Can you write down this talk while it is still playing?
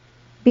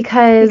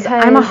Because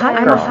I'm a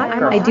hot girl.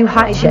 I do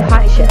hot shit.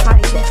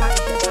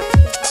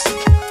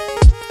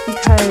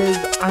 Because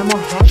I'm a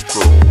hot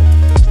girl.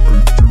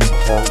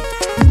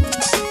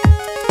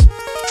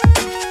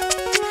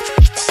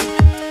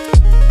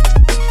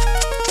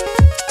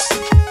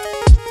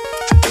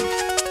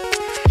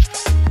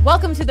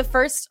 Welcome to the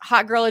first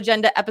Hot Girl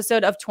Agenda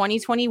episode of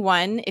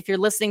 2021. If you're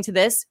listening to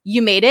this,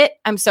 you made it.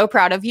 I'm so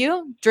proud of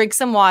you. Drink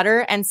some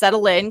water and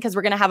settle in because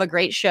we're going to have a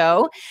great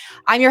show.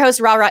 I'm your host,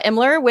 Ra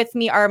Imler. With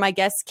me are my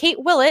guests,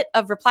 Kate Willett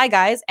of Reply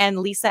Guys and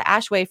Lisa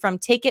Ashway from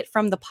Take It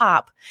From the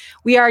Pop.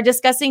 We are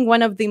discussing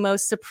one of the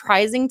most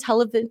surprising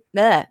television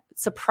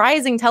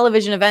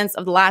events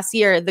of the last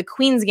year, the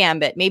Queen's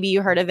Gambit. Maybe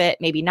you heard of it,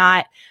 maybe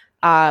not.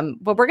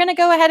 But we're going to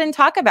go ahead and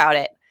talk about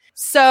it.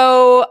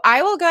 So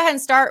I will go ahead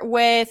and start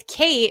with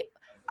Kate.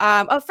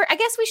 I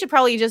guess we should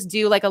probably just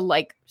do like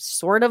a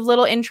sort of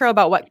little intro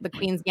about what the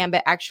Queen's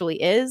Gambit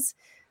actually is,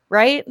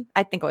 right?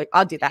 I think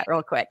I'll do that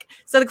real quick.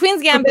 So the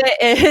Queen's Gambit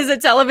is a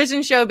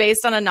television show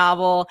based on a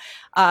novel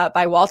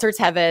by Walter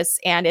Tevis,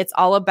 and it's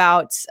all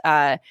about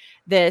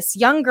this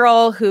young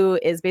girl who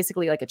is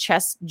basically like a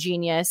chess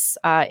genius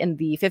in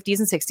the 50s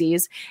and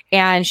 60s.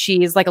 And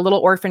she's like a little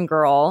orphan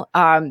girl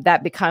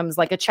that becomes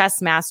like a chess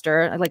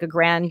master, like a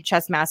grand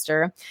chess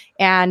master.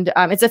 And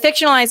it's a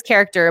fictionalized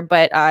character,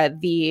 but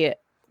the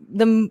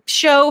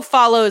show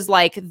follows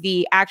like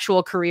the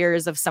actual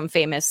careers of some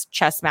famous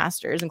chess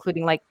masters,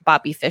 including like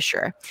Bobby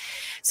Fischer.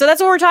 So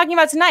that's what we're talking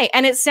about tonight.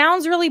 And it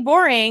sounds really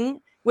boring,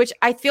 which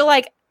I feel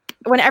like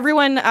when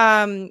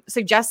everyone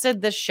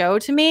suggested this show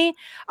to me,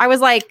 I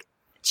was like,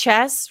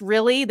 chess,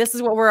 really? This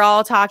is what we're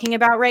all talking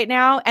about right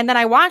now? And then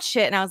I watched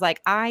it and I was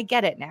like, I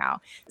get it now.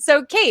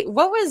 So Kate,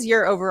 what was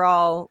your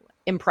overall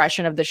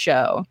impression of the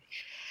show?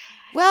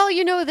 Well,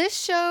 this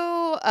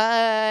show,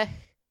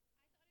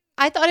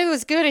 I thought it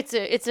was good.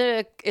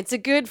 It's a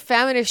good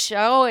feminist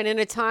show, and in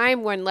a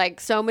time when like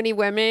so many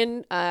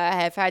women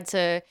have had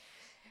to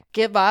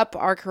give up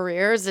our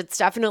careers, it's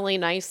definitely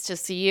nice to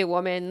see a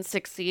woman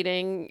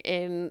succeeding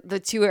in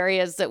the two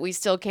areas that we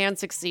still can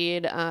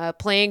succeed,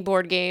 playing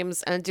board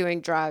games and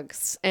doing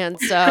drugs. And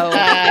so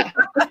I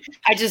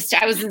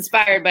was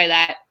inspired by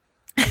that.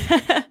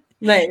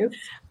 Nice.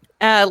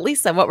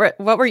 Lisa,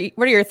 what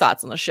are your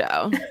thoughts on the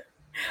show?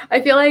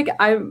 I feel like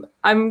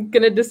I'm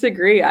gonna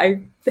disagree.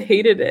 I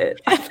hated it.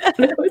 I thought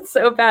it was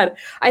so bad.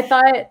 I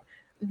thought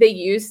they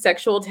used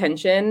sexual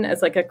tension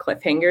as like a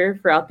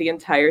cliffhanger throughout the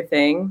entire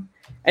thing.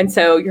 And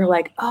so you're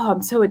like, oh,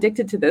 I'm so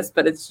addicted to this,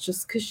 but it's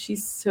just because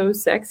she's so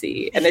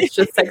sexy and it's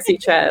just sexy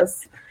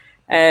chess.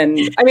 And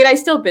I mean, I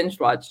still binge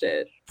watched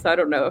it. So I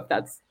don't know if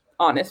that's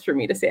honest for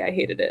me to say I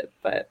hated it,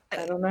 but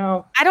I don't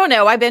know.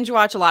 I binge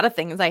watch a lot of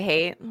things I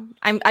hate.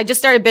 I just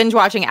started binge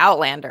watching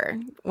Outlander,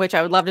 which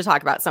I would love to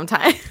talk about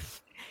sometime.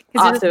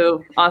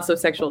 Also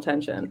sexual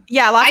tension.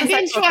 Yeah, I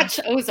binge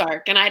watched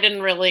Ozark and I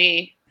didn't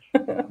really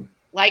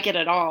like it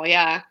at all.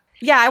 Yeah.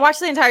 Yeah, I watched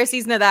the entire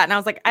season of that and I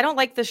was like, I don't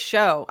like this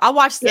show. I'll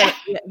watch the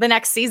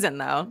next season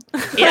though.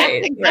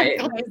 Right.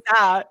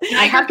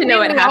 I have to know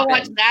what happened. I'll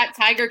watch that.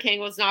 Tiger King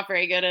was not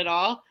very good at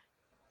all.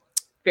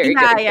 Very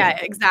good. Yeah,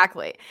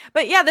 exactly.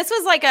 But yeah, this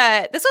was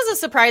a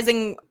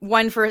surprising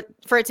one for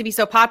it to be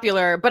so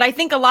popular. But I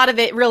think a lot of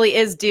it really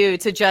is due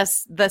to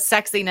just the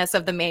sexiness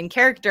of the main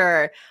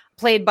character,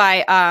 played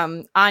by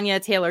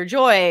Anya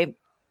Taylor-Joy.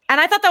 And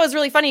I thought that was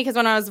really funny because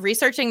when I was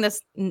researching this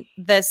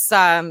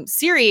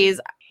series,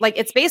 like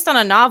it's based on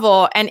a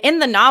novel, and in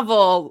the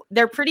novel,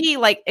 they're pretty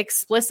like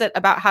explicit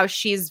about how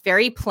she's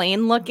very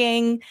plain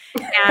looking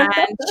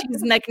and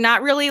she's like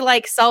not really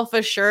like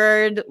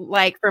self-assured,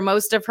 like for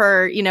most of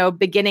her,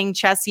 beginning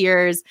chess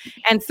years.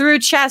 And through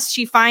chess,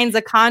 she finds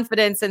a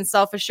confidence and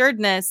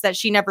self-assuredness that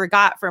she never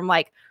got from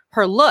like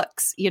her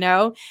looks,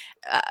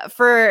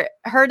 for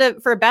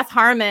Beth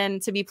Harmon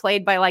to be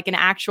played by like an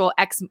actual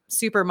ex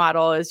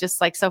supermodel is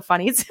just like so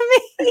funny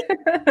to me.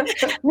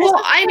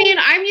 Well, I mean,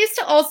 I'm used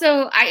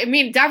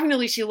to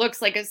definitely she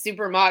looks like a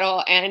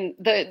supermodel, and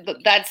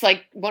that's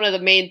like one of the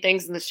main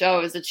things in the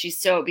show is that she's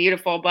so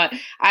beautiful. But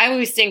I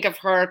always think of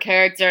her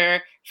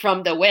character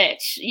from The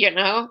Witch,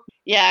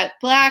 Yeah,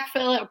 Black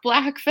Phillip.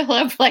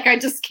 Like I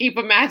just keep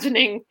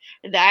imagining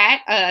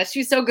that.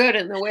 She's so good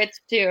in The Witch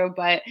too.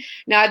 But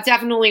no, it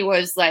definitely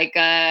was like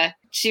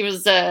she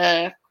was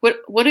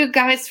what do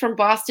guys from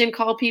Boston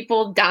call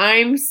people?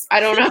 Dimes? I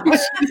don't know.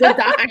 She's a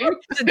dime.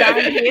 She's a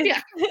dime. Yeah.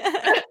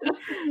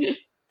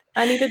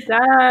 I need a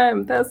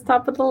dime. That's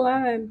top of the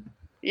line.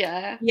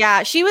 Yeah.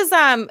 Yeah. She was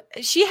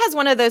she has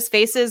one of those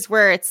faces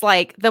where it's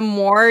like the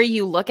more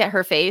you look at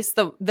her face,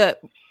 the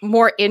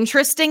more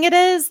interesting it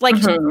is. Like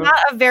she's not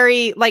a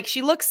very like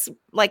she looks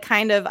like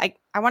kind of I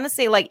want to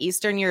say like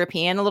Eastern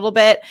European a little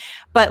bit,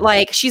 but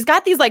like she's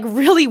got these like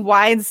really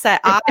wide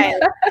set eyes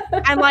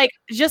and like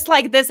just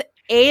like this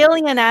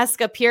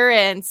alien-esque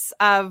appearance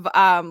of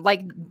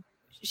like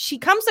she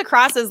comes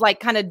across as like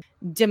kind of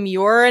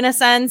demure in a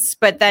sense,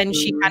 but then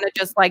she kind of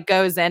just like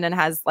goes in and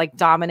has like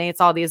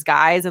dominates all these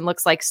guys and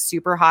looks like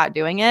super hot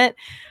doing it.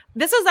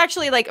 This was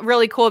actually like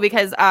really cool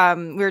because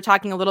we were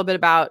talking a little bit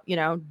about,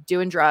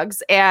 doing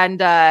drugs, and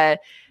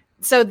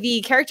So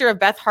the character of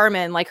Beth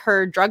Harmon, like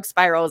her drug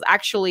spiral is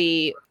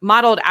actually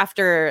modeled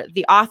after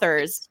the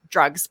author's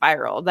drug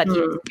spiral that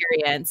he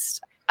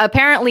experienced.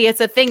 Apparently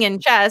it's a thing in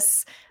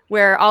chess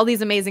where all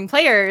these amazing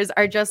players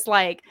are just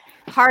like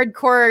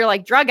hardcore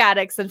like drug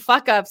addicts and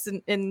fuck ups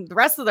in the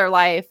rest of their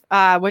life,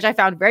 which I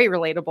found very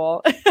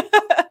relatable.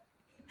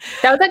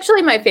 That was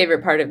actually my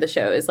favorite part of the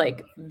show, is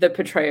like the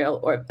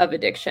portrayal of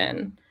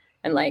addiction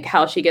and like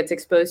how she gets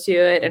exposed to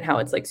it and how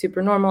it's like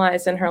super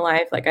normalized in her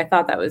life. Like I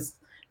thought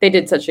they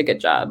did such a good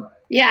job.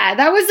 Yeah,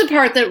 that was the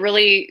part that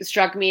really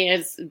struck me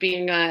as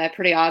being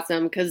pretty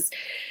awesome, because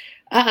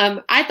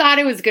I thought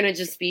it was going to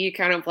just be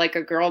kind of like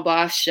a girl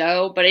boss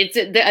show, but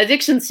the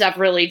addiction stuff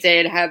really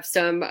did have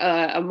some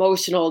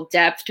emotional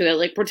depth to it,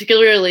 like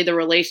particularly the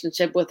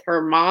relationship with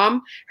her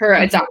mom, her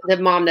adoptive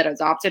mom that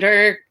adopted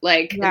her,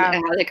 like and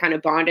how they kind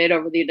of bonded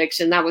over the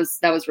addiction. That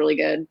was really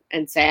good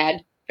and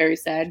sad, very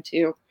sad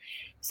too.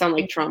 Sound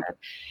like Trump.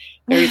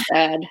 Very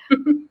sad.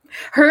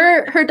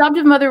 Her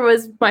adoptive mother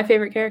was my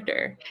favorite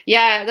character.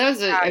 Yeah, that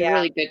was a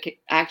really good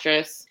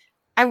actress.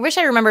 I wish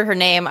I remembered her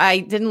name. I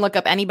didn't look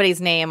up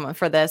anybody's name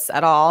for this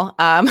at all.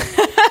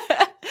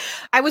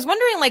 I was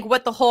wondering like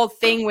what the whole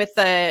thing with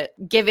the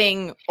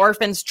giving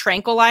orphans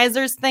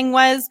tranquilizers thing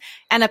was.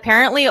 And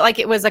apparently like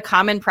it was a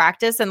common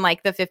practice in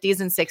like the 50s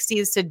and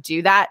 60s to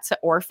do that to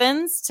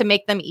orphans to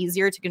make them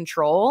easier to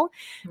control,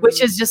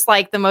 which is just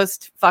like the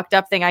most fucked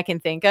up thing I can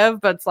think of.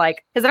 But it's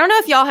like, because I don't know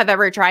if y'all have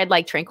ever tried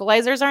like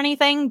tranquilizers or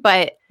anything,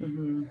 but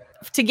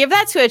to give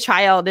that to a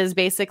child is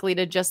basically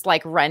to just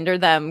like render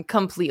them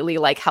completely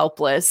like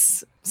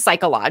helpless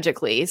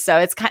psychologically.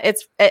 So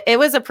it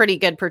was a pretty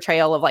good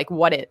portrayal of like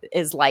what it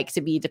is like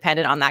to be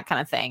dependent on that kind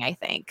of thing, I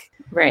think.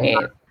 Right.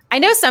 I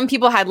know some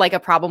people had like a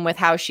problem with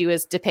how she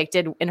was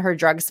depicted in her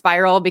drug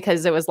spiral,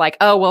 because it was like,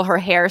 oh, well, her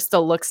hair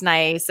still looks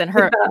nice and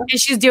and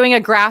she's doing a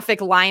graphic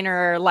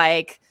liner,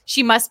 like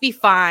she must be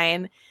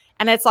fine.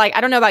 And it's like, I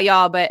don't know about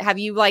y'all, but have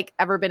you like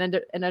ever been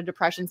in a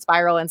depression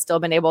spiral and still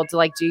been able to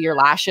like do your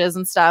lashes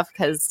and stuff?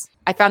 Because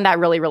I found that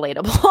really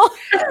relatable.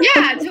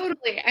 Yeah,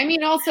 totally. I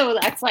mean, also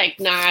that's like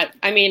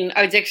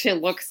addiction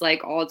looks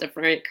like all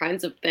different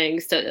kinds of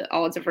things to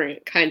all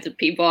different kinds of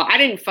people. I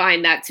didn't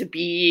find that to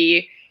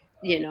be,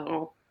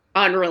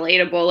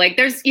 unrelatable. Like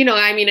there's,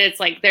 it's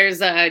like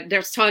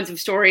there's tons of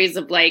stories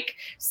of like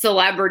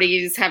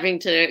celebrities having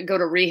to go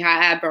to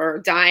rehab or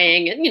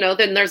dying. And,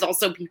 then there's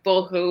also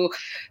people who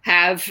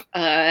have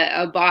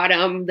a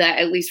bottom that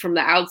at least from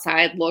the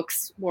outside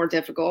looks more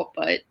difficult.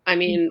 But I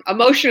mean,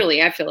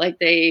 emotionally, I feel like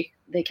they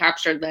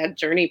captured that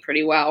journey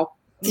pretty well.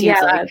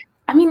 Like.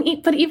 I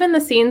mean, but even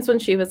the scenes when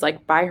she was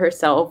like by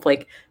herself,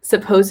 like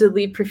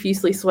supposedly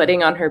profusely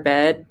sweating on her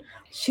bed,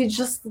 she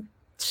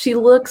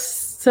looks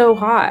so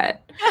hot.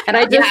 And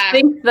I just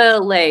think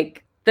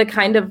the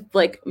kind of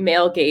like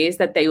male gaze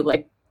that they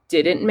like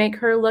didn't make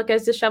her look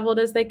as disheveled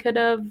as they could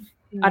have.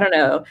 I don't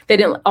know. They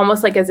didn't,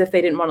 almost like as if they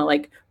didn't want to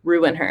like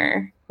ruin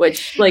her,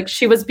 which like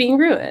she was being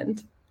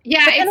ruined.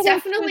 Yeah, it's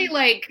definitely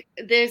like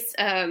this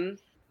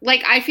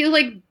like I feel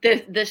like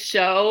the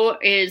show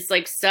is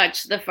like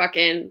such the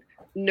fucking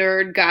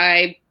nerd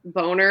guy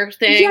boner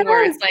thing,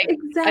 where it's like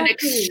an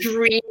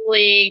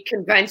extremely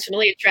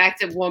conventionally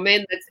attractive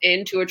woman that's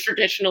into a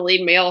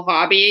traditionally male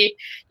hobby,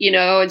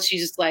 and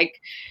she's just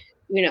like,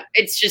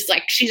 it's just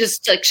like she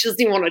doesn't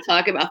even want to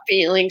talk about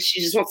feelings.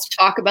 She just wants to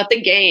talk about the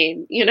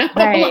game,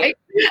 Right. Like,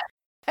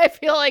 I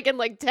feel like in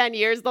like 10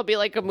 years there'll be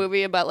like a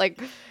movie about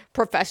like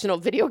professional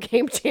video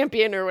game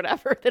champion or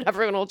whatever that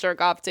everyone will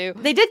jerk off to.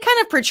 They did kind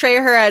of portray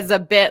her as a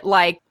bit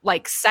like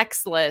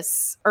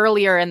sexless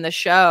earlier in the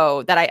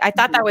show, that I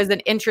thought that was an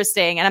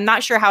interesting, and I'm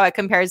not sure how it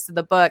compares to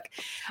the book,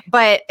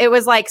 but it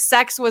was like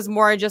sex was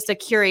more just a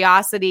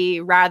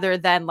curiosity rather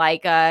than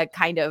like a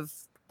kind of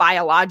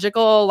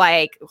biological,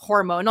 like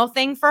hormonal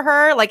thing for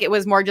her. Like it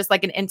was more just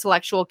like an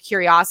intellectual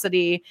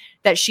curiosity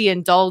that she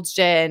indulged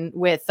in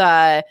with,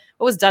 what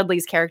was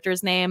Dudley's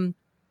character's name?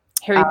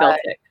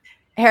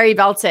 Harry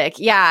Beltic.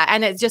 Yeah.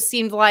 And it just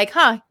seemed like,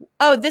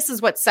 oh, this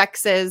is what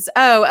sex is.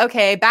 Oh,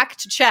 okay. Back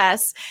to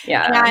chess.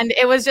 Yeah. And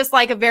it was just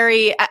like a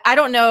very, I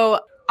don't know.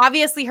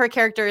 Obviously her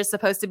character is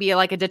supposed to be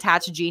like a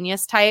detached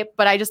genius type,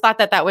 but I just thought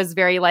that was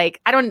very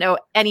like, I don't know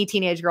any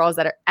teenage girls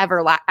that are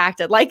ever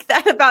acted like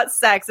that about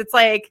sex. It's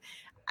like,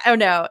 I don't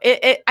know.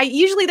 I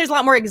usually there's a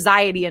lot more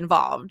anxiety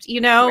involved,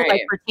 Right.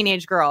 like for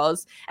teenage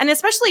girls. And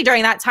especially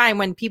during that time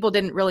when people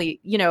didn't really,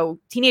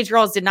 teenage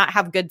girls did not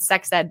have good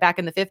sex ed back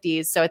in the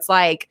 50s. So it's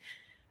like,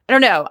 I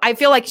don't know. I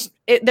feel like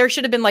there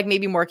should have been like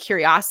maybe more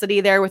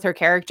curiosity there with her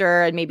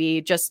character and maybe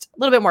just a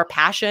little bit more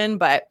passion.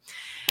 But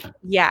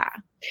yeah.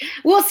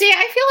 Well, see,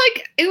 I feel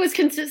like it was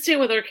consistent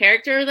with her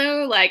character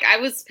though. Like I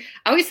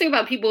always think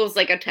about people's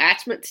like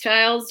attachment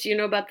styles. Do you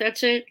know about that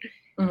shit?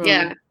 Mm-hmm.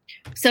 Yeah.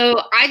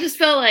 So I just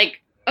felt like,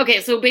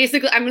 okay, so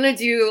basically I'm going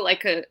to do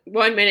like a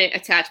 1 minute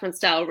attachment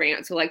style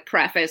rant to like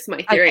preface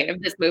my theory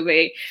of this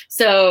movie.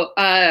 So,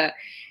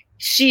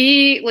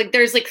 she like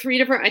there's like 3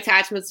 different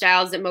attachment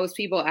styles that most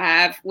people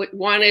have.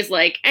 One is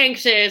like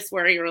anxious,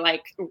 where you're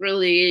like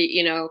really,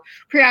 you know,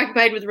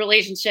 preoccupied with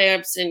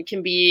relationships and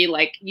can be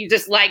like you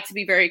just like to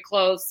be very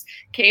close,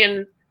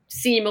 can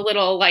seem a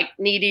little like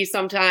needy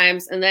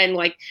sometimes. And then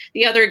like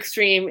the other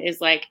extreme is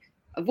like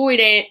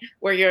avoidant,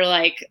 where you're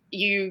like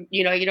you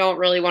know you don't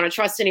really want to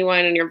trust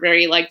anyone and you're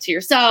very like to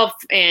yourself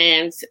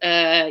and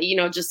you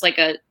know just like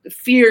a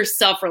fierce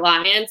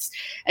self-reliance.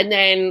 And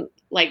then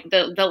like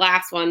the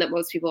last one that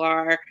most people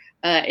are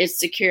is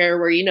secure,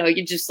 where you know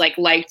you just like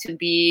to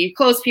be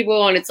close to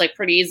people and it's like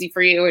pretty easy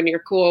for you and you're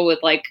cool with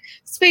like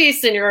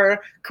space and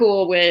you're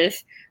cool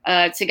with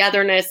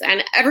togetherness.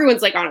 And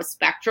everyone's like on a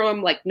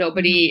spectrum. Like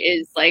nobody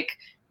is like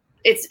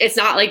it's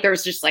not like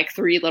there's just like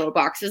 3 little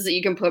boxes that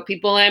you can put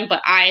people in.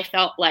 But I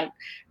felt like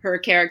her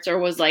character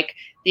was like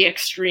the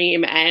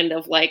extreme end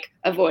of like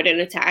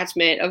avoidant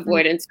attachment,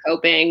 avoidance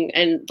coping,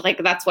 and like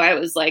that's why it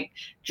was like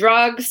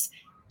drugs,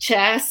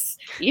 chess,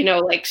 you know,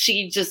 like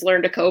she just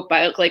learned to cope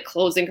by like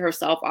closing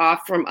herself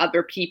off from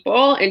other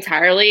people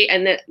entirely.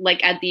 And that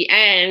like at the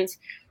end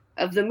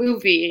of the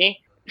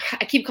movie,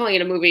 I keep calling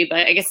it a movie,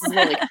 but I guess it's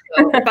more like a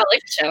show. It felt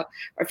like a show,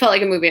 or it felt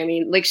like a movie. I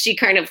mean, like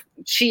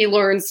she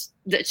learns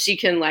that she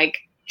can like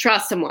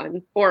trust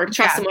someone or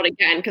trust someone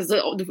again, because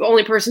the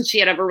only person she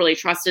had ever really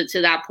trusted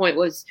to that point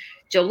was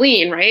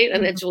Jolene, right?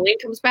 And then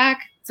Jolene comes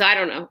back. So I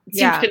don't know. It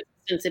seems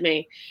consistent to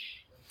me.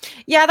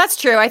 Yeah, that's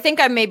true. I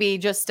think I'm maybe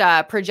just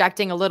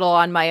projecting a little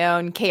on my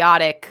own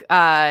chaotic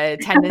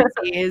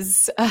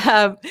tendencies.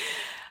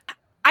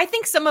 I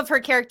think some of her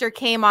character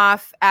came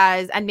off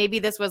as, and maybe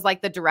this was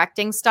like the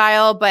directing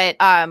style, but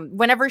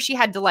whenever she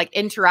had to like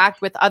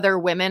interact with other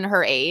women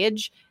her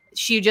age,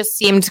 she just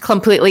seemed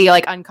completely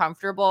like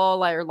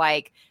uncomfortable, or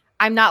like,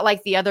 I'm not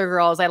like the other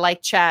girls. I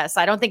like chess.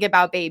 I don't think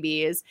about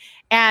babies.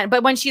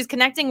 But when she's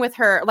connecting with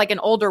her, like an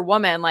older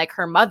woman, like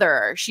her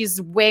mother,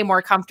 she's way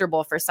more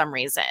comfortable for some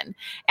reason.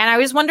 And I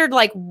always wondered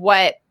like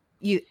what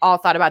you all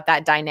thought about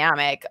that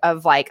dynamic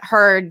of like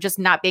her just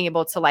not being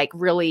able to like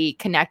really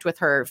connect with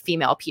her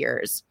female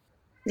peers.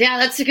 Yeah,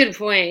 that's a good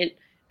point.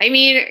 I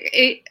mean,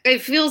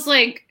 it feels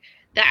like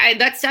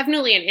that's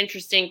definitely an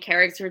interesting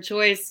character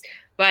choice,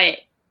 but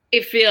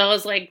it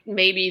feels like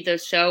maybe the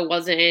show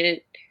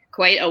wasn't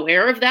quite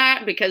aware of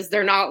that, because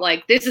they're not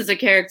like, this is a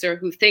character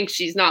who thinks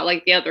she's not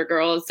like the other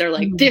girls. They're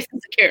like, this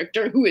is a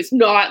character who is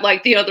not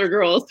like the other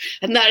girls,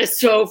 and that is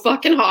so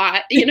fucking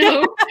hot, you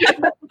know?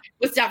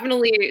 It's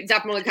definitely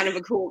kind of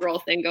a cool girl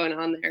thing going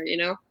on there, you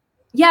know?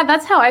 Yeah,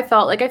 that's how I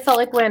felt. Like I felt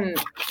like when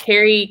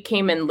Carrie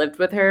came and lived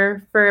with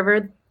her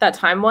forever, that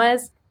time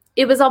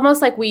it was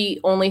almost like we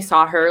only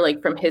saw her like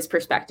from his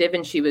perspective,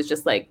 and she was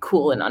just like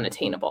cool and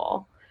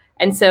unattainable.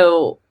 And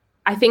so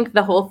I think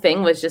the whole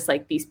thing was just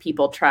like these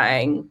people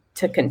trying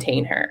to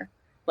contain her,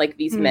 like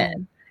these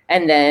men,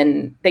 and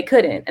then they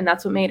couldn't. And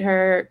that's what made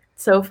her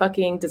so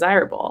fucking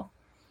desirable.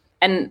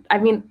 And I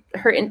mean,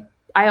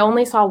 I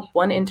only saw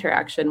one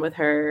interaction with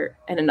her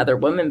and another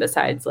woman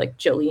besides like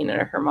Jolene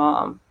and her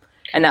mom.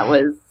 And that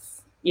was,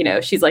 you know,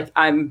 she's like,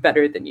 I'm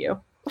better than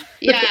you.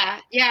 Yeah.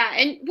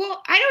 And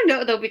well, I don't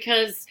know though,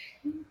 because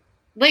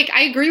like,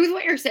 I agree with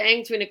what you're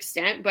saying to an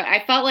extent, but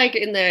I felt like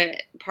in the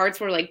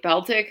parts where like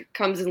Beltic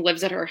comes and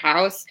lives at her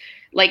house,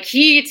 like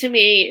he to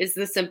me is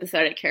the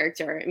sympathetic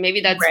character. And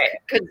maybe that's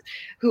because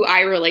who I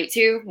relate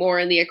to more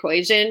in the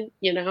equation,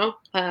 you know?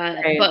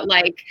 But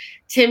like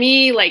to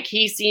me, like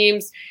he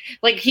seems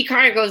like he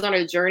kind of goes on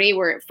a journey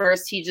where at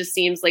first he just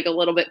seems like a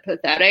little bit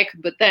pathetic,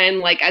 but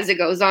then like as it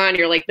goes on,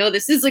 you're like, no,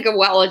 this is like a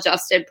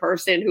well-adjusted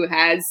person who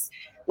has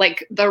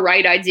like the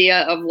right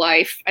idea of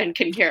life and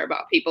can care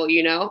about people,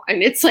 you know?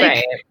 And it's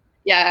like,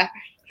 yeah,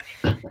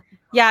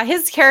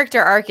 his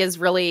character arc is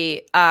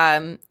really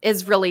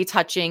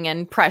touching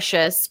and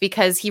precious,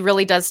 because he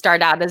really does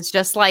start out as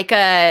just like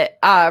a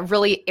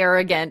really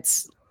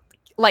arrogant,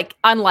 like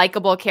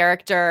unlikable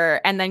character,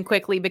 and then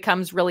quickly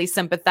becomes really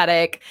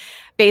sympathetic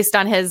based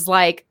on his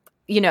like,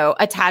 you know,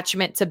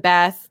 attachment to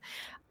Beth.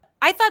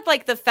 I thought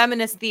like the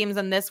feminist themes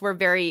in this were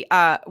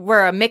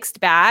were a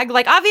mixed bag.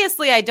 Like,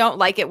 obviously I don't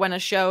like it when a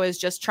show is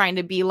just trying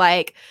to be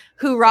like,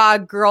 hoorah,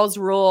 girls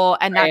rule,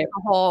 and not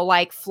the whole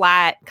like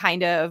flat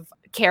kind of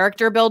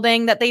character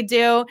building that they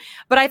do.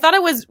 But I thought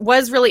it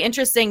was really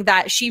interesting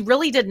that she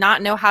really did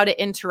not know how to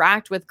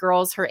interact with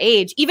girls her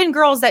age, even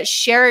girls that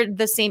shared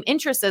the same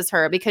interests as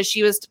her, because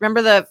she was,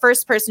 remember, the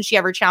first person she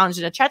ever challenged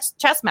in a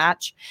chess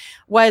match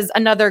was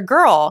another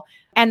girl.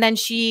 And then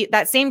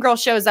that same girl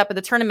shows up at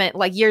the tournament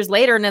like years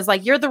later and is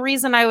like, you're the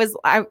reason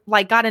I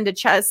like got into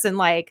chess, and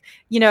like,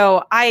 you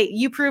know,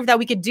 you proved that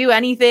we could do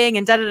anything,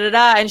 and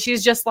da-da-da-da. And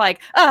she's just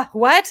like,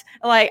 what?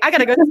 Like, I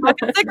gotta go smoke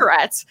a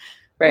cigarette.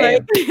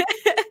 Right.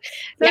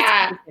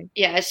 Like,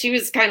 yeah. She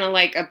was kind of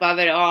like above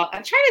it all.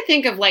 I'm trying to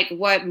think of like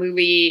what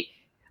movie.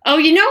 Oh,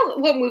 you know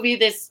what movie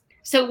this?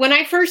 So when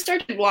I first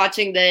started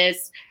watching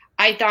this,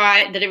 I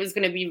thought that it was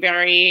going to be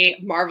very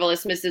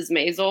Marvelous Mrs.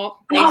 Maisel,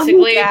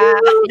 basically. Where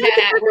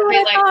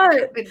we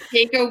like would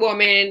take a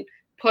woman,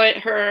 put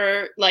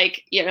her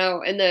like, you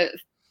know, in the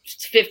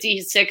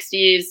 50s,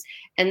 60s,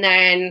 and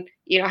then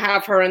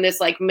have her in this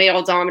like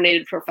male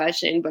dominated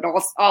profession, but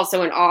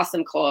also in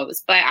awesome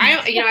clothes. But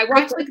I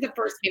watched like the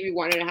first maybe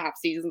 1.5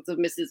 seasons of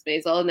Mrs.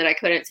 Maisel, and then I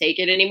couldn't take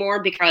it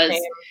anymore because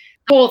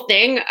the whole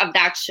thing of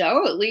that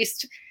show, at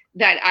least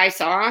that I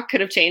saw,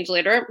 could have changed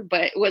later,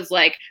 but it was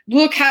like,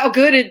 look how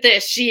good at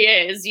this she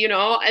is,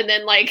 and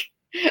then like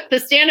the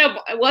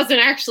stand-up wasn't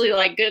actually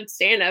like good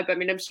stand-up. I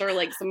mean, I'm sure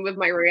like some of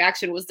my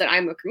reaction was that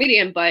I'm a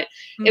comedian, but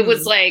it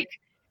was like,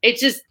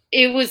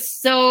 it was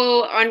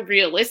so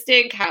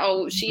unrealistic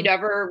how she'd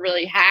ever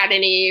really had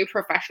any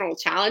professional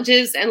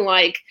challenges. And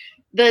like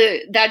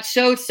that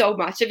showed so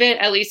much of it,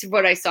 at least of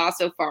what I saw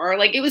so far.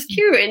 Like it was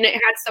cute and it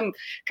had some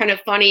kind of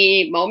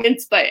funny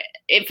moments, but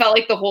it felt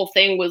like the whole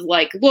thing was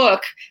like,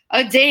 look,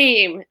 a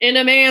dame in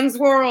a man's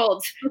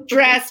world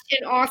dressed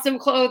in awesome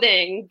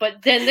clothing.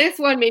 But then this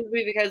one,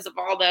 maybe because of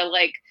all the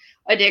like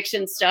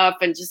addiction stuff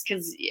and just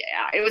because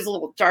it was a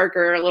little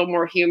darker, a little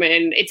more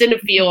human. It didn't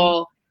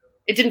feel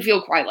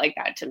quite like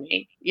that to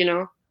me,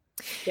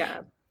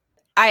 Yeah.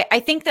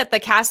 I think that the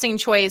casting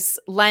choice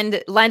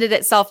lended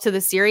itself to the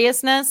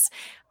seriousness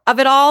of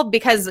it all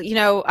because,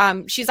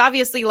 she's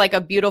obviously like a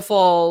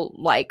beautiful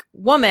like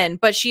woman,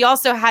 but she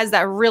also has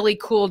that really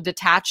cool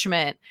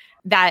detachment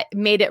that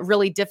made it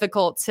really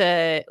difficult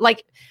to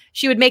like,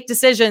 she would make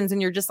decisions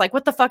and you're just like,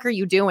 what the fuck are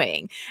you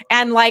doing?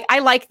 And like, I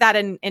like that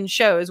in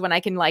shows when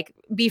I can like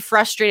be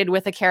frustrated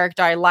with a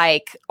character I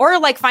like, or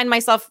like find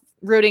myself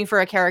rooting for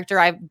a character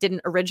I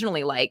didn't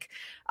originally like.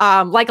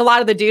 Like a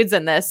lot of the dudes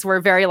in this were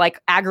very like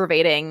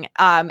aggravating.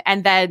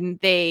 And then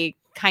they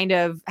kind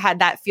of had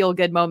that feel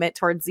good moment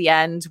towards the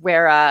end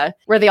where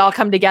they all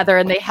come together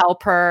and they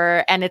help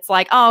her. And it's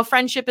like, oh,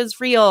 friendship is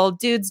real.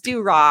 Dudes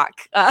do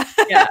rock.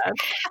 Yeah.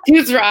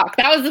 Dudes rock.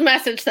 That was the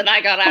message that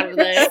I got out of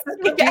this.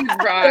 Dudes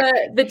rock.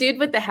 The dude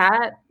with the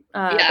hat.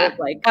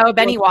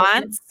 Benny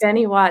Watts.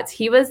 Benny Watts.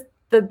 He was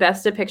the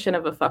best depiction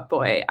of a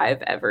fuckboy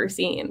I've ever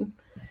seen.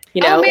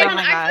 Oh man,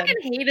 I fucking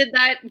hated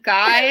that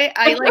guy.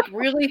 I like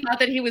really thought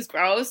that he was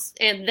gross,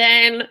 and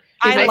then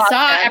I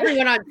saw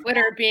everyone on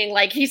Twitter being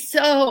like, "He's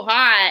so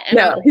hot." And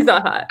no, he's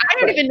not hot. I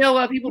don't even know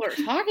what people are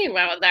talking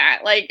about.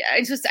 That like,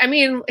 I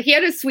mean, he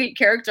had a sweet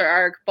character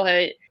arc,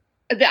 but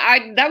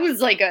that was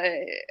like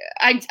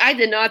I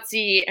did not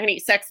see any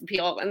sex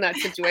appeal in that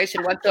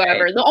situation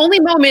whatsoever. The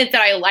only moment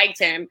that I liked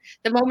him,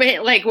 the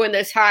moment like when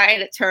the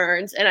tide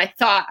turned and I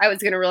thought I was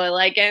gonna really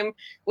like him,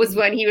 was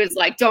when he was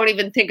like, "Don't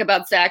even think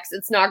about sex;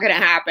 it's not gonna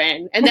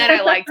happen." And then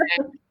I liked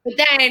him, but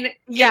then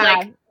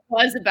it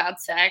was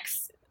about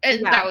sex,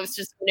 and that was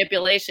just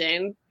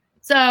manipulation.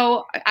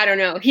 So I don't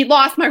know. He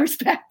lost my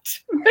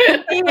respect.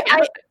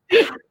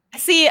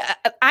 See,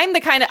 I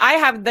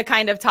have the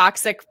kind of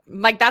toxic,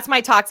 like that's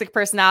my toxic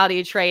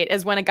personality trait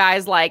is when a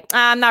guy's like,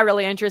 I'm not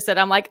really interested.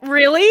 I'm like,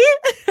 really?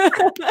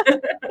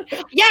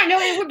 Yeah, no,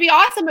 it would be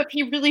awesome if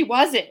he really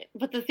wasn't.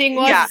 But the thing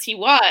was, is he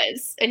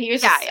was. And he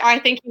was I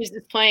think he was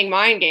just playing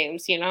mind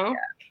games, Yeah.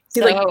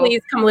 He's like,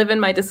 please come live in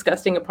my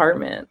disgusting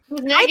apartment.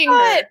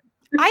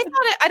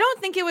 I don't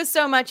think it was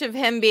so much of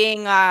him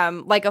being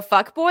like a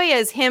fuckboy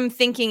as him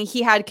thinking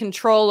he had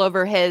control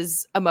over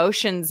his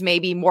emotions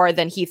maybe more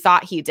than he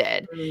thought he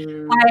did.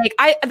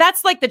 Like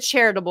that's like the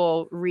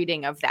charitable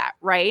reading of that,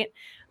 right?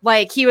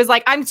 Like he was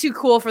like, I'm too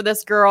cool for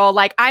this girl.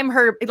 Like I'm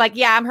her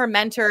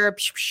mentor.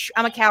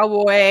 I'm a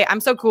cowboy. I'm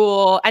so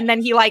cool. And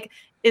then he like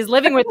is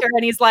living with her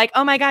and he's like,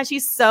 oh my gosh,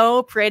 she's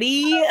so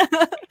pretty.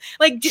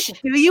 Like, do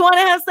you want to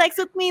have sex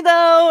with me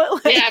though?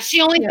 Like, yeah,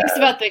 she only thinks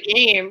about the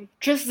game,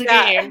 just the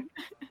game.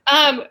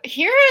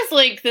 Here is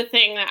like the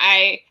thing that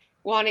I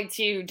wanted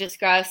to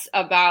discuss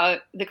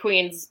about the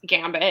Queen's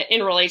Gambit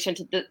in relation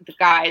to the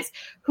guys.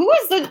 Who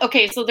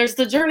is so there's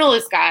the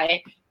journalist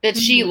guy that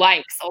she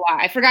likes a lot.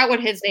 I forgot what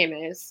his name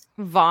is.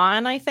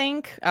 Vaughn, I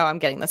think. Oh, I'm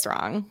getting this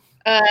wrong.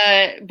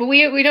 But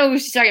we know who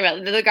she's talking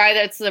about. The guy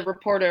that's the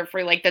reporter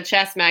for like the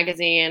chess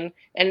magazine,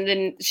 and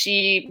then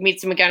she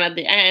meets him again at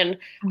the end.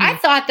 I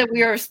thought that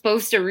we were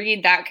supposed to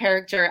read that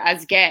character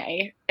as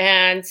gay,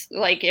 and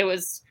like it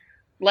was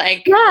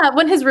like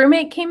when his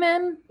roommate came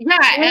in.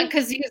 Yeah,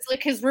 because he was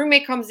like his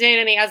roommate comes in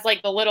and he has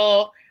like the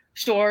little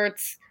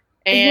shorts,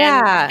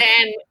 and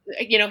then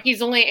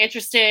he's only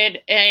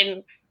interested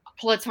in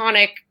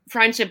platonic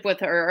friendship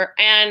with her,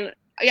 and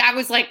I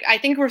was like, I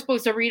think we're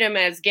supposed to read him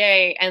as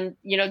gay. And,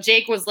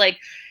 Jake was like,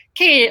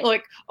 okay,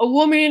 like a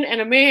woman and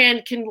a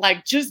man can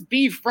like just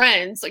be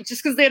friends. Like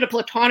just because they had a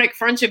platonic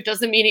friendship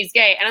doesn't mean he's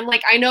gay. And I'm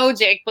like, I know,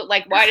 Jake, but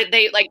like, why did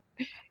they like,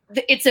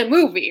 it's a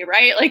movie,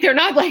 right? Like they're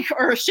not like,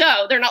 or a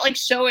show. They're not like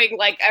showing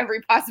like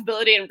every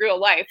possibility in real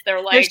life.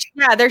 They're like,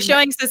 they're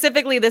showing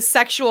specifically the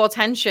sexual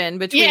tension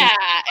between,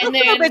 and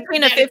then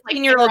between a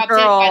 15-year-old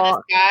girl by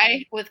this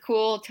guy with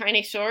cool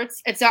tiny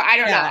shorts. And so I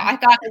don't know. I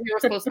thought that we were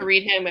supposed to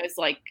read him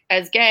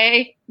as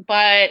gay,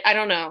 but I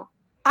don't know.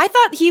 I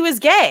thought he was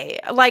gay.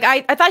 Like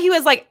I thought he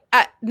was like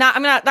I'm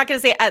not going to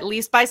say at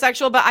least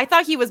bisexual, but I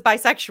thought he was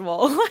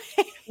bisexual.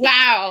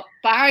 Wow,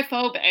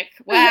 biphobic.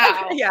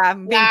 Wow. Yeah,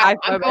 wow.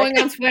 I'm going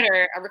on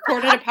Twitter. I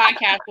recorded a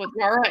podcast with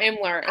Nora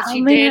Imler, and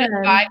she did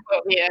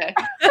biphobia.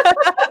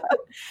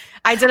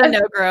 I did a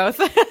no growth.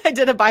 I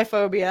did a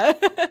biphobia.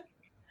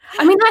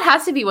 I mean, that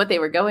has to be what they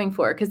were going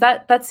for, because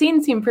that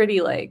scene seemed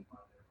pretty like,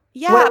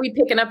 what are we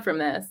picking up from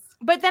this?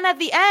 But then at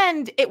the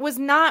end, it was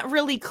not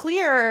really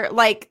clear.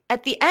 Like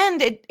at the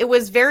end, it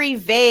was very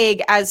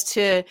vague as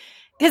to,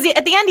 because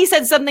at the end he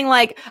said something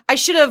like, I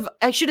should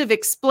have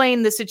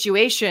explained the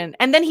situation.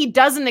 And then he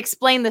doesn't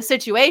explain the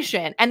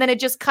situation. And then it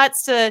just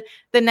cuts to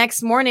the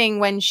next morning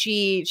when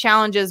she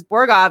challenges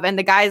Borgov and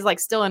the guy's like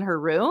still in her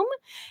room.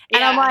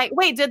 And I'm like,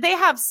 wait, did they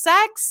have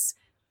sex?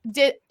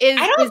 I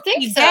don't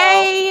think so.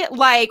 Gay?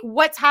 Like,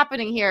 what's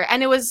happening here?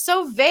 And it was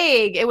so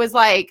vague. It was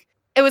like,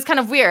 it was kind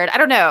of weird. I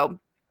don't know.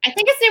 I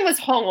think his name was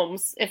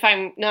Holmes, if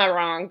I'm not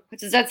wrong.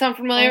 Does that sound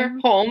familiar?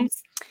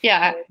 Holmes?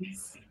 Yeah.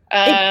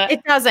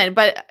 It doesn't,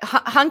 but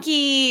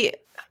hunky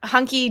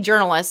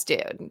journalist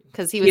dude,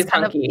 because he was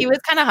kind of hunky.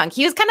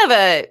 He was kind of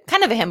a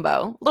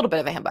himbo, a little bit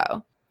of a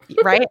himbo,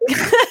 right?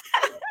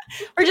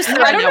 We're just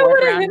I don't know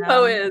what a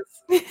himbo is.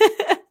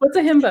 What's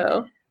a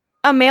himbo?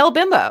 A male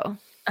bimbo.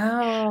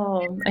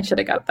 Oh, I should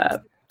have got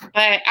that.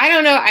 But I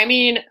don't know. I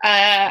mean,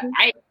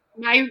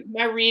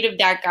 my read of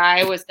that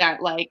guy was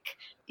that like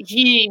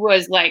he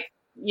was like,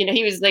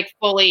 he was like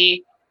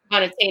fully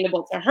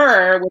unattainable to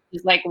her, which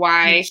is like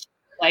why she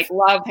like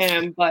love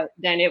him. But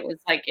then it was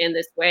like in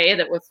this way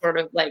that was sort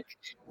of like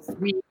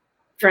sweet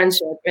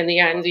friendship in the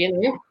end,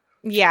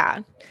 Yeah.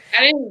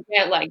 I didn't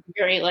get like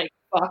very like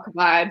fuck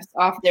vibes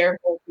off their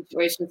whole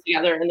situation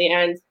together in the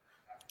end.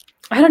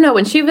 I don't know.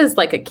 When she was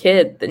like a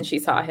kid, then she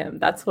saw him.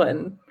 That's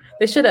when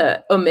they should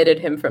have omitted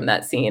him from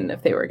that scene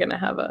if they were going to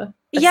have a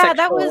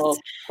that was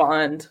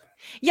bond.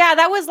 Yeah,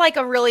 that was like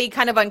a really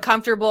kind of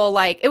uncomfortable,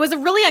 it was a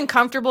really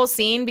uncomfortable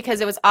scene because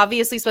it was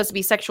obviously supposed to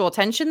be sexual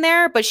tension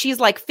there, but she's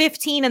like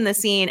 15 in the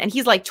scene and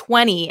he's like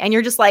 20 and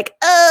you're just like,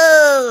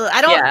 oh,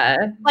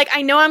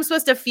 I know I'm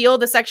supposed to feel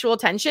the sexual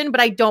tension,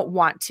 but I don't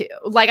want to.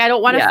 Like, I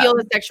don't want to feel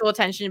the sexual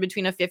tension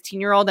between a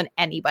 15-year-old and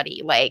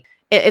anybody. Like,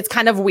 it's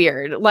kind of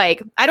weird.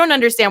 Like, I don't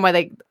understand why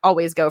they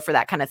always go for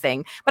that kind of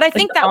thing. But I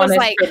think that was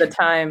like for the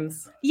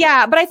times.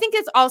 Yeah, but I think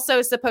it's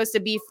also supposed to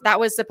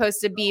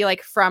be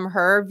like from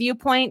her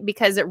viewpoint,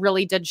 because it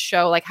really did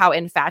show like how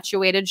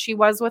infatuated she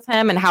was with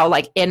him and how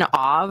like in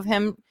awe of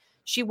him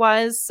she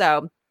was.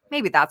 So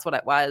maybe that's what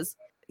it was.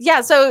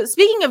 Yeah, so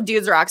speaking of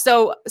dudes rock,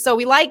 so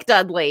we like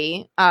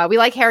Dudley, we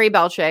like Harry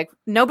Belchick.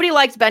 Nobody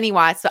liked Benny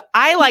Watts, so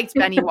I liked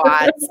Benny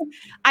Watts.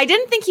 I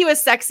didn't think he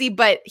was sexy,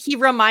 but he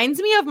reminds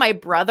me of my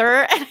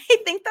brother, and I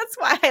think that's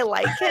why I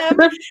like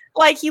him.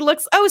 Like he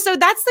looks. Oh, so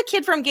that's the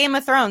kid from Game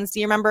of Thrones. Do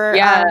you remember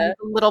the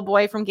little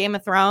boy from Game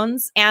of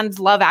Thrones and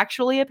Love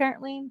Actually?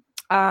 Apparently.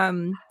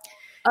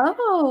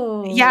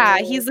 Oh, yeah,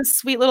 he's a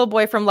sweet little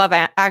boy from Love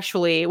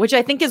Actually, which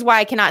I think is why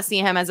I cannot see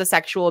him as a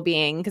sexual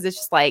being, because it's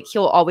just like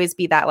he'll always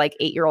be that like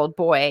 8-year-old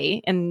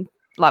boy in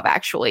Love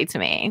Actually to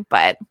me.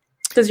 But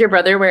does your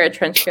brother wear a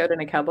trench coat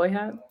and a cowboy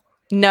hat?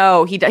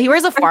 No, he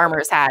wears a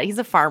farmer's hat. He's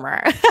a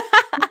farmer.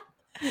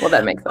 Well,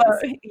 that makes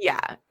sense.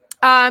 Yeah.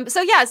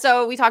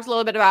 So we talked a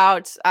little bit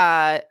about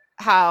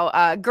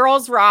how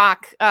girls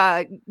rock,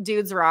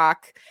 dudes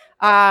rock,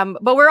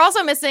 but we're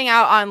also missing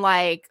out on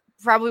like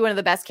probably one of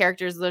the best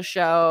characters of the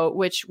show,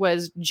 which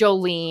was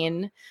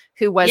Jolene,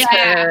 who was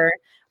her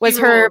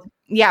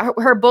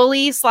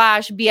bully /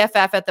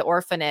 BFF at the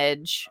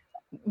orphanage.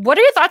 What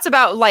are your thoughts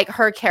about like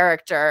her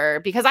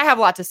character? Because I have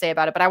a lot to say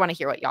about it, but I want to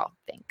hear what y'all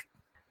think.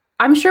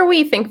 I'm sure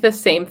we think the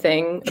same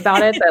thing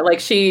about it, that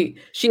like she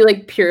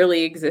like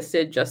purely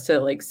existed just to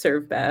like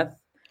serve Beth.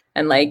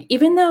 And like,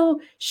 even though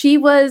she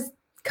was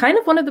kind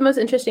of one of the most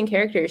interesting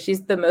characters,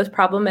 she's the most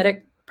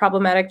problematic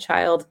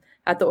child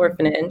at the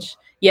orphanage,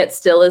 yet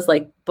still is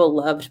like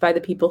beloved by the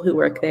people who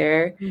work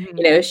there.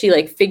 Mm-hmm. She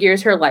like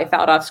figures her life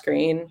out off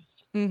screen.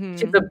 Mm-hmm.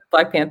 She's a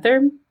Black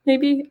Panther,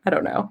 maybe. I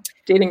don't know.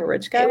 Dating a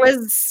rich guy. It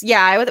was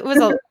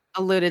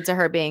alluded to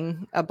her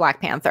being a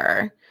Black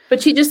Panther.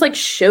 But she just like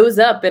shows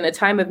up in a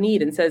time of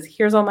need and says,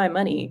 "Here's all my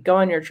money. Go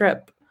on your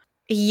trip."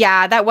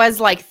 Yeah, that was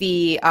like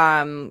the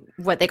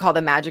what they call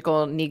the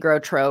magical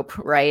Negro trope,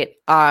 right?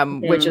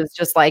 Which is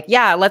just like,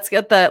 yeah, let's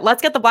get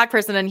the Black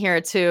person in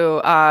here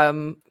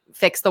to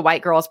fix the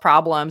white girl's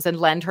problems and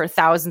lend her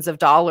thousands of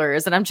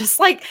dollars. And I'm just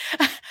like,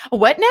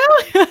 what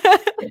now?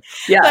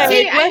 Yeah.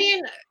 See, I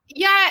mean,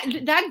 yeah,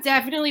 that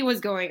definitely was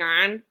going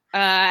on.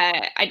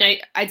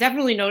 I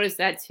definitely noticed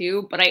that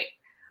too. But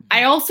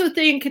I also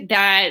think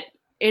that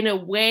in a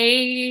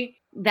way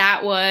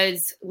that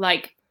was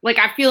like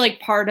I feel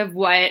like part of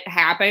what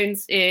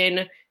happens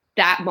in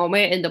that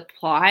moment in the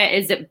plot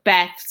is that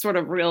Beth sort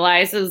of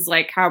realizes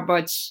like how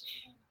much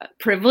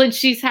privilege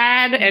she's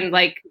had and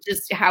like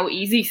just how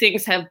easy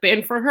things have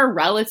been for her,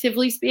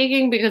 relatively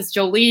speaking, because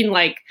Jolene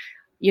like,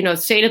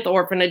 stayed at the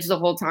orphanage the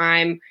whole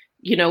time,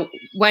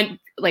 went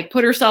like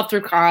put herself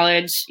through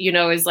college,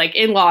 is like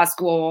in law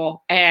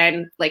school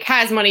and like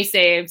has money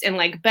saved, and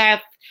like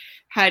Beth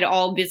had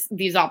all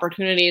these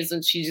opportunities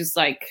and she just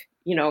like,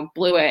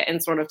 blew it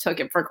and sort of took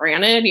it for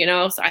granted,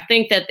 So I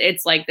think that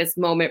it's like this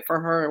moment for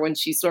her when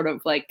she sort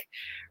of like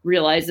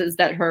realizes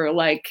that her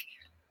like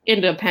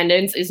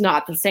independence is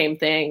not the same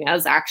thing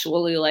as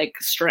actually like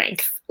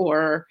strength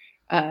or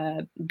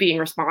being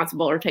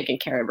responsible or taking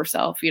care of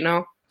herself,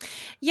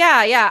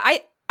 Yeah.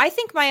 I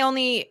think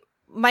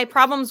my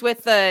problems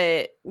with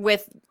the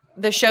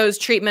show's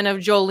treatment of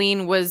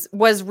Jolene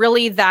was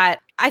really that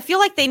I feel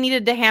like they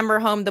needed to hammer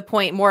home the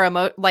point more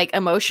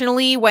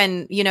emotionally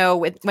when,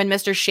 when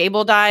Mr.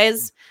 Shable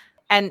dies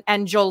and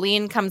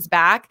Jolene comes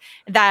back,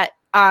 that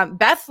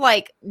Beth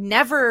like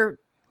never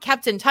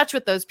kept in touch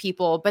with those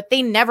people, but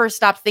they never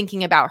stopped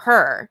thinking about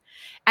her.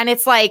 And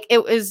it's like,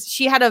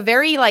 she had a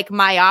very like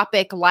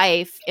myopic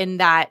life in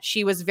that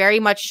she was very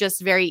much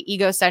just very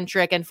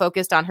egocentric and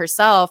focused on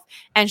herself.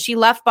 And she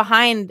left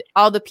behind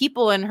all the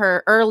people in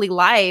her early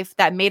life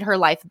that made her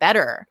life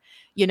better,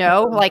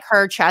 like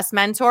her chess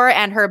mentor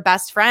and her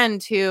best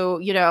friend who,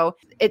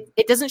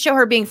 it doesn't show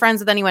her being friends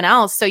with anyone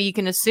else. So you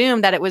can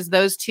assume that it was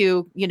those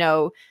two,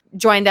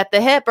 joined at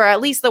the hip, or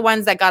at least the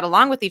ones that got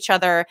along with each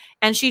other.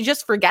 And she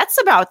just forgets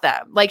about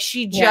them. Like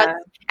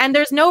and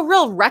there's no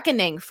real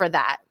reckoning for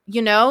that,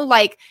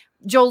 like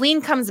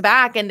Jolene comes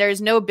back and there's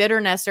no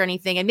bitterness or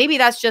anything. And maybe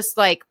that's just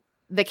like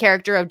the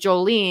character of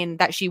Jolene,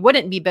 that she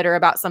wouldn't be bitter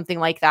about something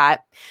like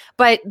that.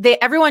 But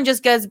everyone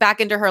just goes back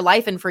into her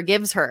life and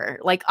forgives her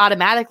like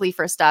automatically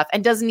for stuff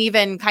and doesn't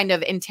even kind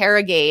of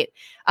interrogate.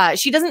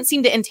 She doesn't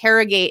seem to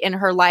interrogate in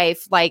her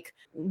life, like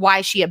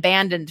why she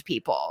abandoned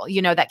people,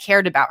 that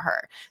cared about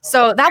her.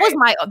 So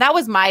that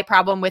was my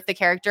problem with the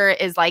character,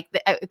 is like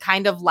it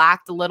kind of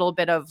lacked a little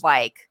bit of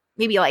like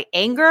maybe like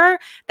anger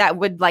that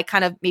would like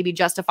kind of maybe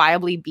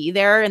justifiably be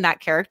there in that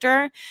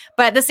character.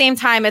 But at the same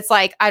time, it's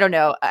like, I don't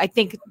know, I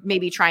think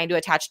maybe trying to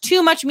attach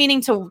too much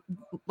meaning to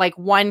like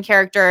one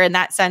character in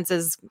that sense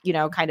is,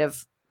 kind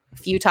of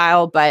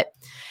futile. But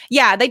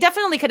yeah, they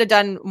definitely could have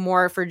done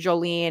more for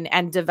Jolene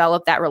and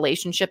developed that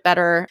relationship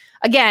better.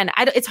 Again,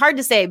 it's hard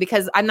to say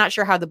because I'm not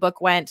sure how the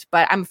book went,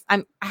 but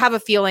I have a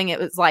feeling it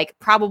was like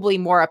probably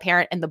more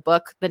apparent in the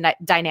book, the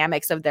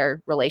dynamics of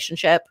their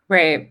relationship.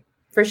 Right,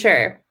 for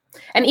sure.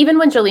 And even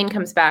when Jolene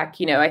comes back,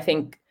 I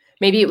think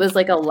maybe it was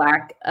like a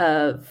lack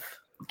of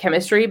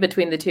chemistry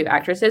between the two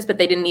actresses, but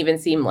they didn't even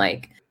seem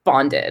like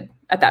bonded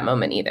at that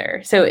moment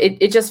either. So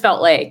it just felt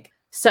like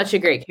such a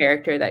great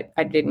character that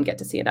I didn't get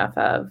to see enough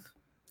of.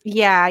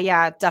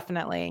 Yeah,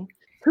 definitely.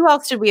 Who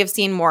else should we have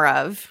seen more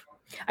of?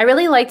 I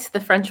really liked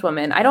the French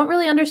woman. I don't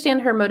really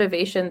understand her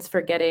motivations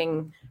for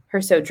getting her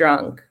so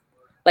drunk.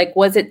 Like,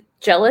 was it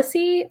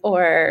jealousy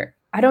or...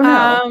 I don't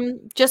know.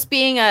 Just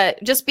being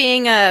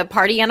a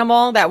party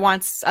animal that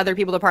wants other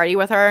people to party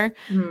with her.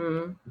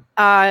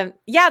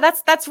 Yeah,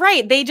 that's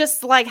right. They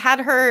just like had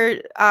her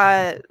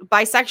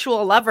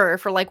bisexual lover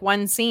for like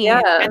one scene,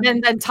 and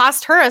then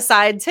tossed her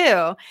aside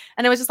too.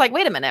 And it was just like,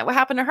 wait a minute, what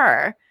happened to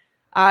her?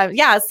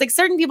 Yeah, it's like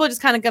certain people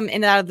just kind of come in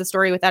and out of the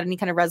story without any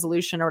kind of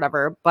resolution or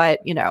whatever.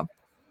 But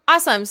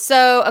awesome.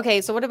 So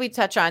what did we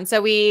touch on?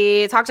 So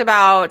we talked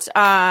about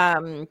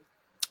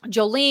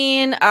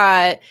Jolene.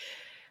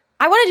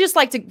 I want to just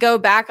like to go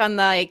back on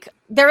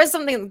there is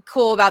something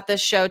cool about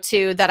this show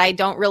too that I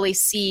don't really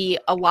see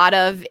a lot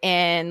of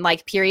in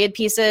like period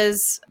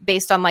pieces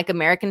based on like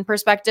American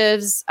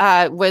perspectives.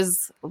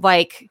 Was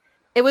like,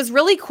 it was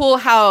really cool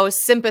how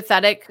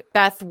sympathetic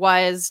Beth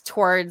was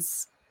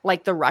towards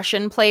like the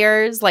Russian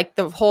players, like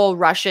the whole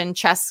Russian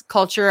chess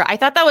culture. I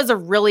thought that was a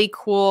really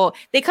cool,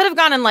 they could have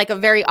gone in like a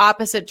very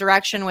opposite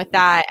direction with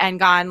that and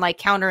gone like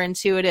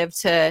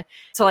counterintuitive to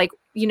like,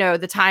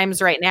 the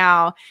times right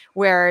now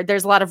where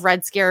there's a lot of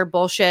Red Scare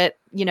bullshit,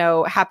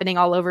 happening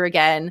all over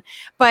again.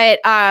 But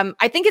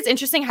I think it's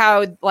interesting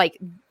how like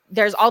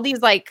there's all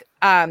these like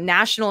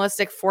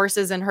nationalistic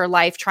forces in her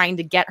life trying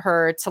to get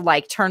her to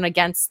like turn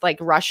against like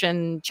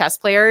Russian chess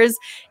players.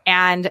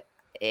 And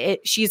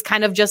she's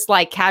kind of just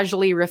like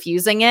casually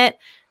refusing it,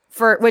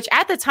 for which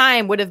at the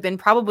time would have been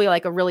probably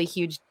like a really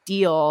huge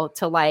deal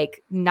to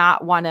like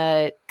not want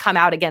to come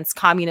out against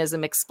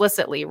communism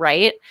explicitly.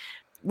 Right.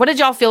 What did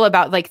y'all feel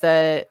about like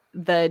the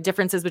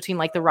differences between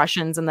like the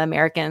Russians and the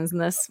Americans in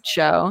this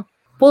show?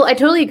 Well, I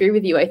totally agree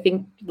with you. I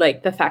think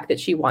like the fact that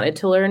she wanted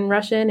to learn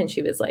Russian and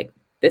she was like,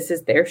 this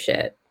is their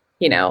shit,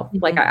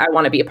 like I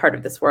want to be a part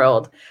of this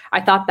world. I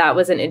thought that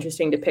was an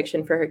interesting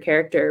depiction for her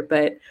character.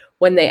 But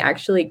when they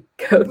actually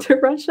go to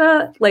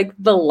Russia, like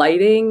the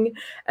lighting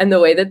and the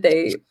way that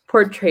they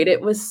portrayed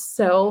it was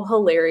so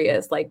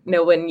hilarious. Like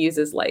no one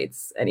uses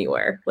lights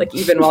anywhere, like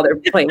even while they're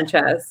playing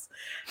chess.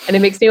 And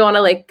it makes me want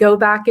to like go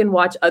back and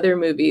watch other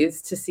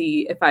movies to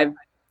see if I've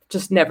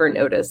just never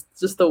noticed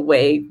just the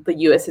way the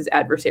US's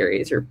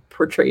adversaries are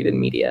portrayed in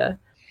media.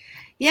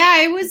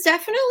 Yeah, it was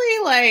definitely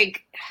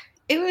like,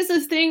 it was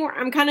this thing where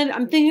I'm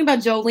thinking about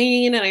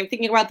Jolene and I'm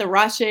thinking about the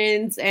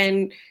Russians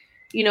and,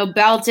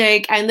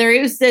 Baltic. And there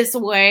is this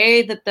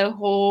way that the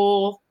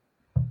whole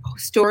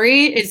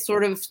story is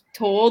sort of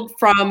told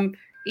from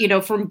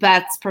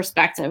Beth's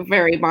perspective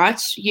very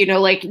much,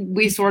 like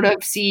we sort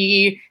of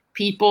see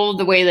people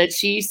the way that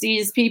she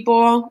sees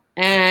people.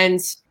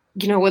 And,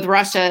 with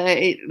Russia,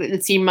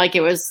 it seemed like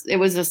it was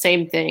the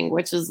same thing,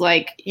 which is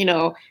like,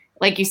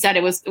 like you said,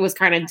 it was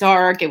kind of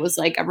dark. It was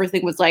like,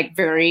 everything was like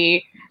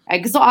very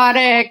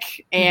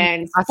exotic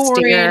and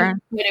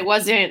foreign, but it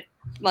wasn't,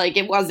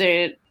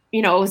 it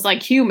was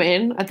like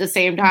human at the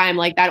same time.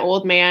 Like that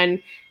old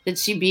man that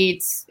she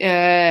beats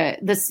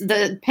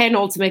the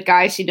penultimate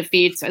guy she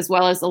defeats, as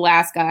well as the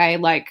last guy.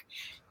 Like,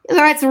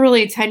 that's a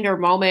really tender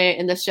moment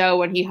in the show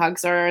when he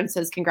hugs her and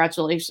says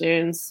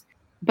congratulations.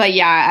 But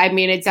yeah, I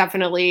mean, it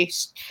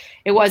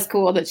was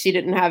cool that she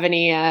didn't have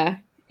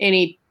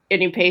any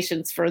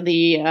patience for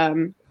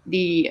the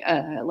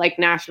like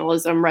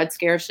nationalism, Red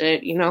Scare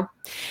shit, you know?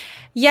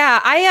 Yeah,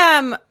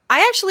 I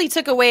actually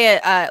took away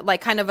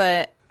like kind of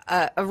a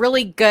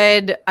really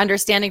good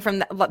understanding from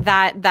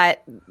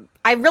that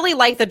I really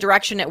like the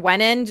direction it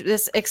went in,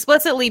 this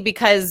explicitly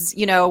because,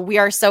 you know, we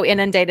are so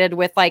inundated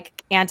with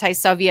like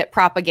anti-Soviet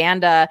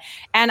propaganda.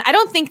 And I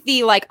don't think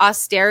the like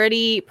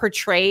austerity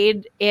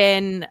portrayed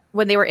in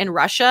when they were in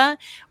Russia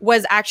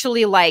was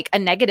actually like a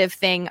negative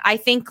thing. I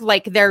think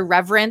like their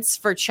reverence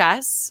for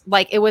chess,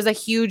 like it was a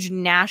huge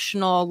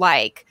national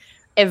like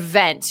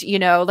event, you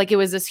know, like it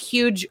was this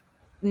huge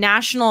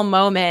national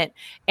moment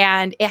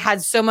and it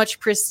had so much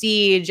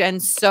prestige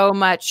and so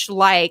much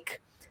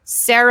like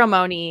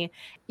ceremony.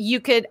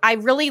 I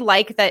really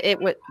like that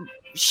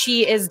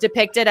she is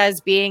depicted as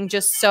being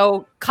just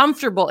so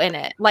comfortable in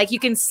it. Like you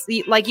can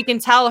see, like you can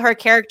tell her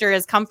character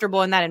is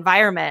comfortable in that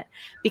environment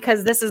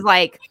because this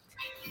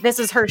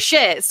is her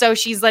shit. So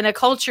she's in a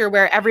culture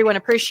where everyone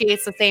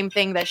appreciates the same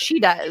thing that she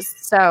does.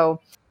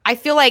 So I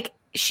feel like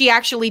she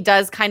actually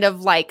does kind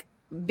of like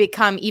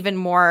become even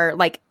more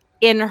like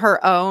in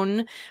her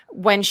own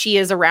when she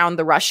is around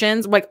the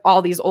Russians, like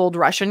all these old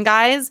Russian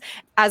guys,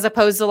 as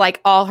opposed to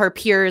like all her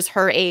peers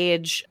her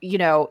age, you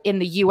know, in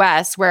the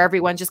US where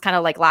everyone's just kind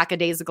of like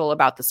lackadaisical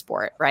about the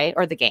sport, right?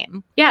 Or the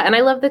game. Yeah, and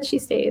I love that she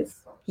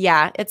stays.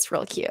 Yeah, it's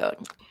real cute.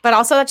 But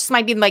also that just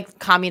might be like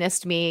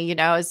communist me, you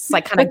know, it's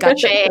like kind of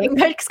gushing.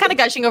 It's kind of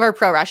gushing over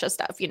pro-Russia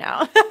stuff, you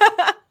know.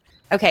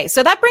 Okay,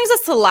 so that brings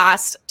us to the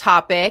last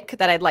topic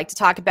that I'd like to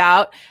talk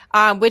about,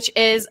 which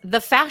is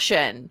the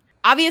fashion.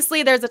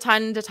 Obviously, there's a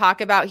ton to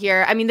talk about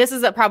here. I mean, this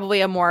is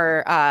probably a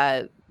more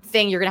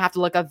thing you're going to have to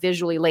look up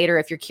visually later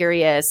if you're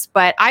curious.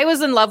 But I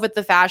was in love with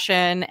the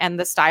fashion and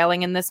the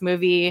styling in this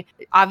movie.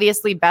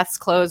 Obviously, Beth's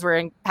clothes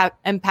were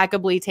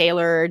impeccably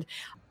tailored.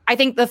 I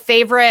think the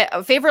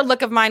favorite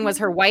look of mine was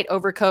her white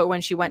overcoat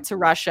when she went to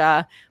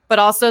Russia, but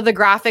also the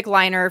graphic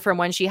liner from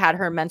when she had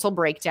her mental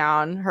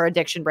breakdown, her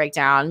addiction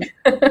breakdown.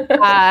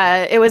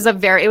 It was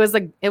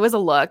a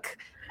look.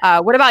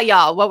 What about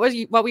y'all? What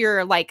were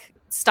your like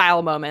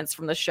style moments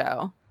from the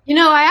show? You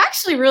know, I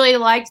actually really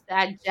liked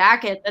that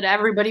jacket that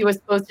everybody was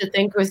supposed to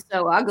think was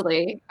so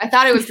ugly. I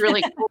thought it was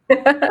really cool.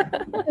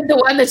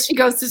 The one that she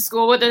goes to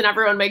school with and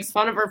everyone makes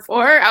fun of her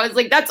for. I was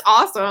like, that's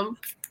awesome.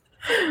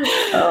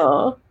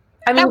 Oh,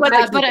 I mean,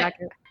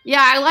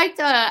 I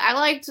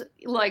liked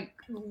like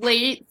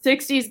late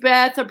 60s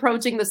Beth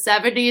approaching the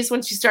 70s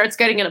when she starts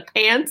getting into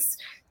pants.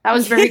 That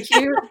was very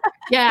cute.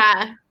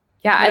 Yeah.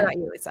 Yeah,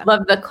 I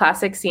love the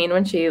classic scene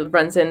when she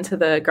runs into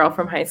the girl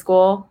from high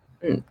school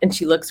and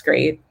she looks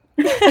great.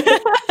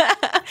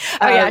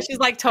 Yeah, she's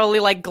like totally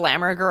like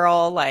glamour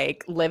girl,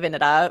 like living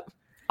it up.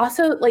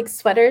 Also, like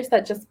sweaters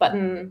that just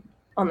button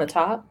on the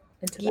top.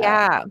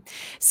 Yeah.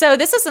 So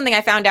this is something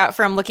I found out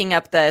from looking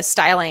up the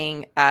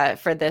styling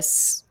for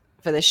this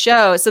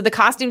show. So the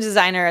costume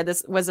designer,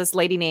 this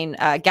lady named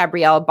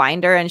Gabrielle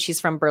Binder, and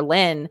she's from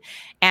Berlin.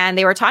 And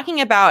they were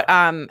talking about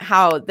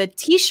how the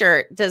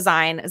t-shirt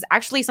design is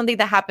actually something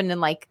that happened in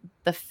like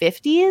the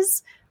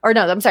 50s. Or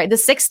no, I'm sorry, the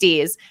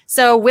 60s.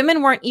 So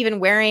women weren't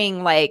even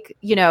wearing like,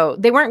 you know,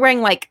 they weren't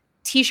wearing like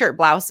t-shirt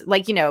blouse,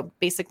 like, you know,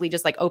 basically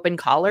just like open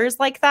collars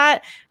like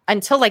that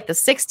until like the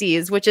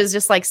 60s, which is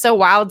just like so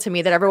wild to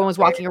me that everyone was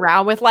walking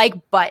around with like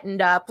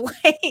buttoned up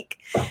like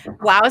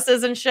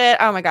blouses and shit.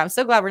 Oh my God, I'm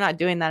so glad we're not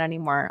doing that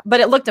anymore.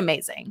 But it looked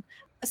amazing.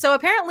 So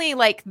apparently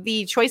like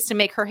the choice to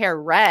make her hair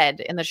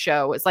red in the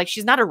show was like,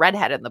 she's not a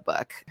redhead in the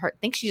book. I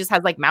think she just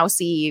has like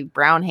mousy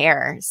brown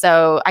hair.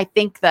 So I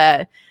think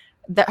that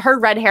her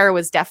red hair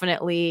was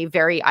definitely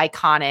very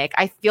iconic.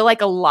 I feel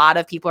like a lot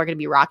of people are going to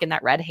be rocking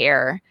that red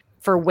hair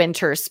for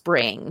winter,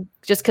 spring,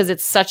 just because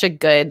it's such a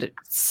good,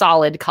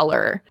 solid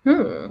color.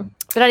 But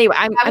anyway,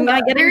 I'm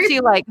going to get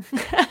into like...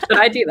 Should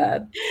I do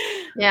that?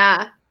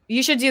 Yeah.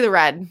 You should do the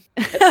red.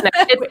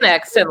 It's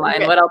next in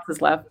line. What else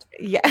is left?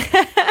 Yeah.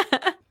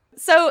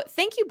 So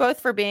thank you both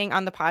for being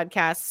on the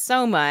podcast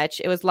so much.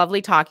 It was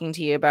lovely talking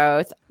to you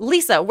both.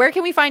 Lisa, where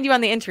can we find you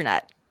on the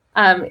internet?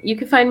 You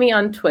can find me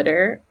on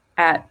Twitter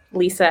at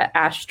Lisa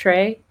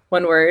Ashtray,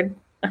 one word.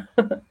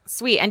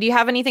 Sweet. And do you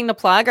have anything to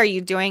plug? Are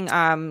you doing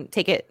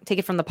Take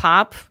It from the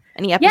Pop?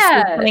 Any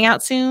episodes coming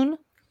out soon?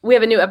 We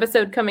have a new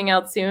episode coming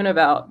out soon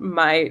about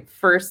my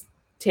first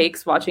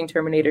takes watching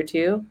Terminator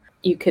 2.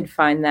 You could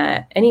find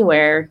that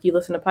anywhere you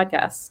listen to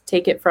podcasts.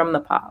 Take It from the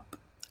Pop.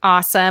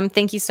 Awesome.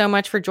 Thank you so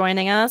much for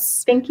joining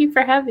us. Thank you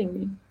for having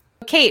me.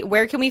 Kate,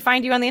 where can we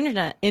find you on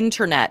the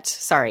internet?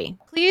 Sorry.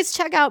 Please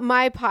check out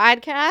my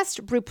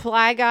podcast,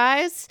 Reply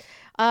Guys.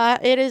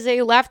 It is a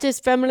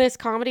leftist feminist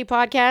comedy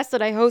podcast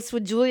that I host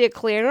with Julia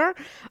Clare.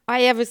 I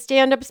have a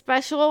stand-up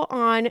special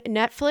on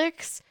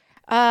Netflix.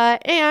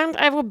 And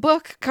I have a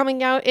book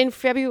coming out in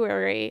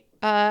February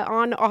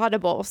on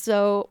Audible,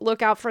 so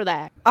look out for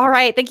that. All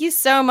right. Thank you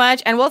so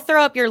much. And we'll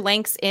throw up your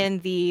links in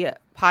the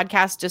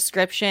podcast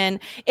description.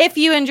 If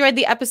you enjoyed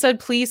the episode,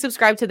 please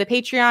subscribe to the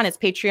Patreon. It's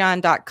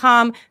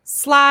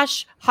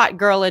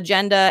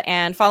patreon.com/hotgirlagenda,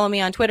 and follow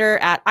me on Twitter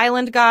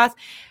 @IslandGoth.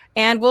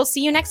 And we'll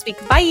see you next week.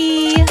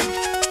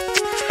 Bye.